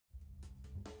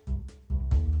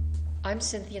I'm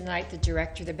Cynthia Knight, the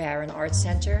director of the Barron Arts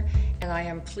Center, and I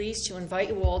am pleased to invite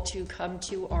you all to come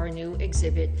to our new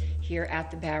exhibit here at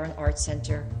the Barron Arts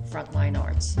Center, Frontline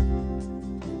Arts.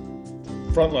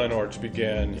 Frontline Arts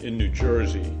began in New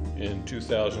Jersey in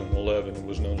 2011 and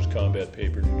was known as Combat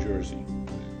Paper New Jersey.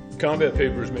 Combat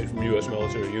paper is made from U.S.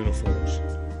 military uniforms,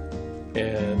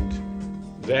 and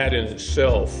that in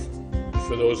itself,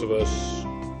 for those of us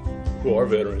who are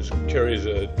veterans, carries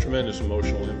a tremendous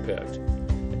emotional impact.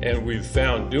 And we've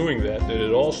found doing that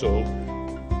it also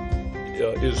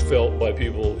is felt by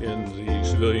people in the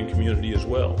civilian community as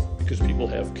well, because people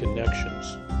have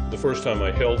connections. The first time I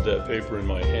held that paper in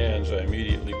my hands, I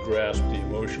immediately grasped the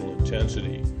emotional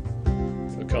intensity.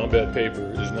 Combat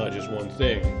paper is not just one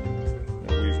thing.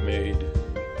 We've made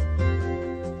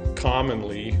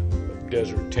commonly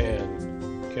desert tan,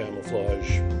 camouflage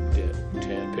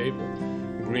tan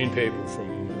paper, green paper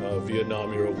from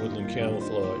Vietnam-era woodland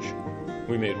camouflage.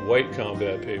 We made white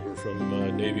combat paper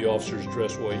from Navy officers'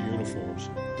 dress white uniforms.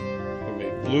 We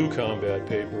made blue combat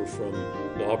paper from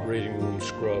the operating room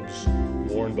scrubs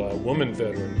worn by a woman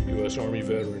veteran, U.S. Army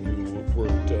veteran, who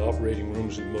worked operating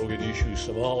rooms in Mogadishu,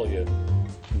 Somalia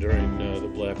during the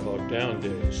Black Hawk Down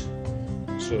days.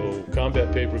 So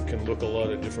combat paper can look a lot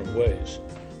of different ways,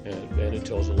 and it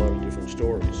tells a lot of different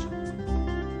stories.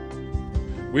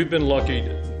 We've been lucky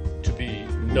to be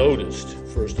noticed,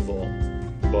 first of all,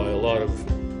 by a lot of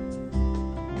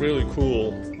really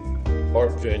cool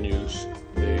art venues.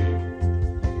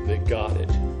 They got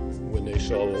it when they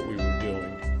saw what we were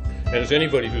doing. And as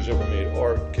anybody who's ever made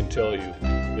art can tell you,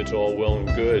 it's all well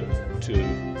and good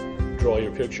to draw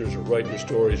your pictures or write your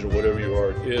stories or whatever your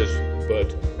art is,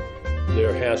 but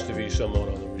there has to be someone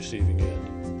on the receiving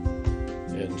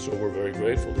end. And so we're very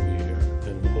grateful to be here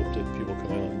and hope that people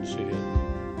come out and see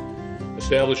it.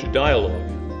 Establish a dialogue.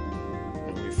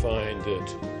 Find that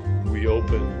we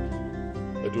open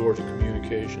a door to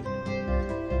communication,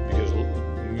 because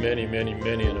many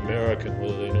an American,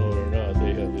 whether they know it or not,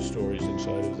 they have the stories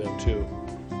inside of them too.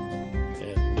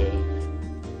 And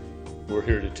we're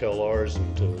here to tell ours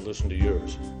and to listen to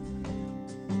yours.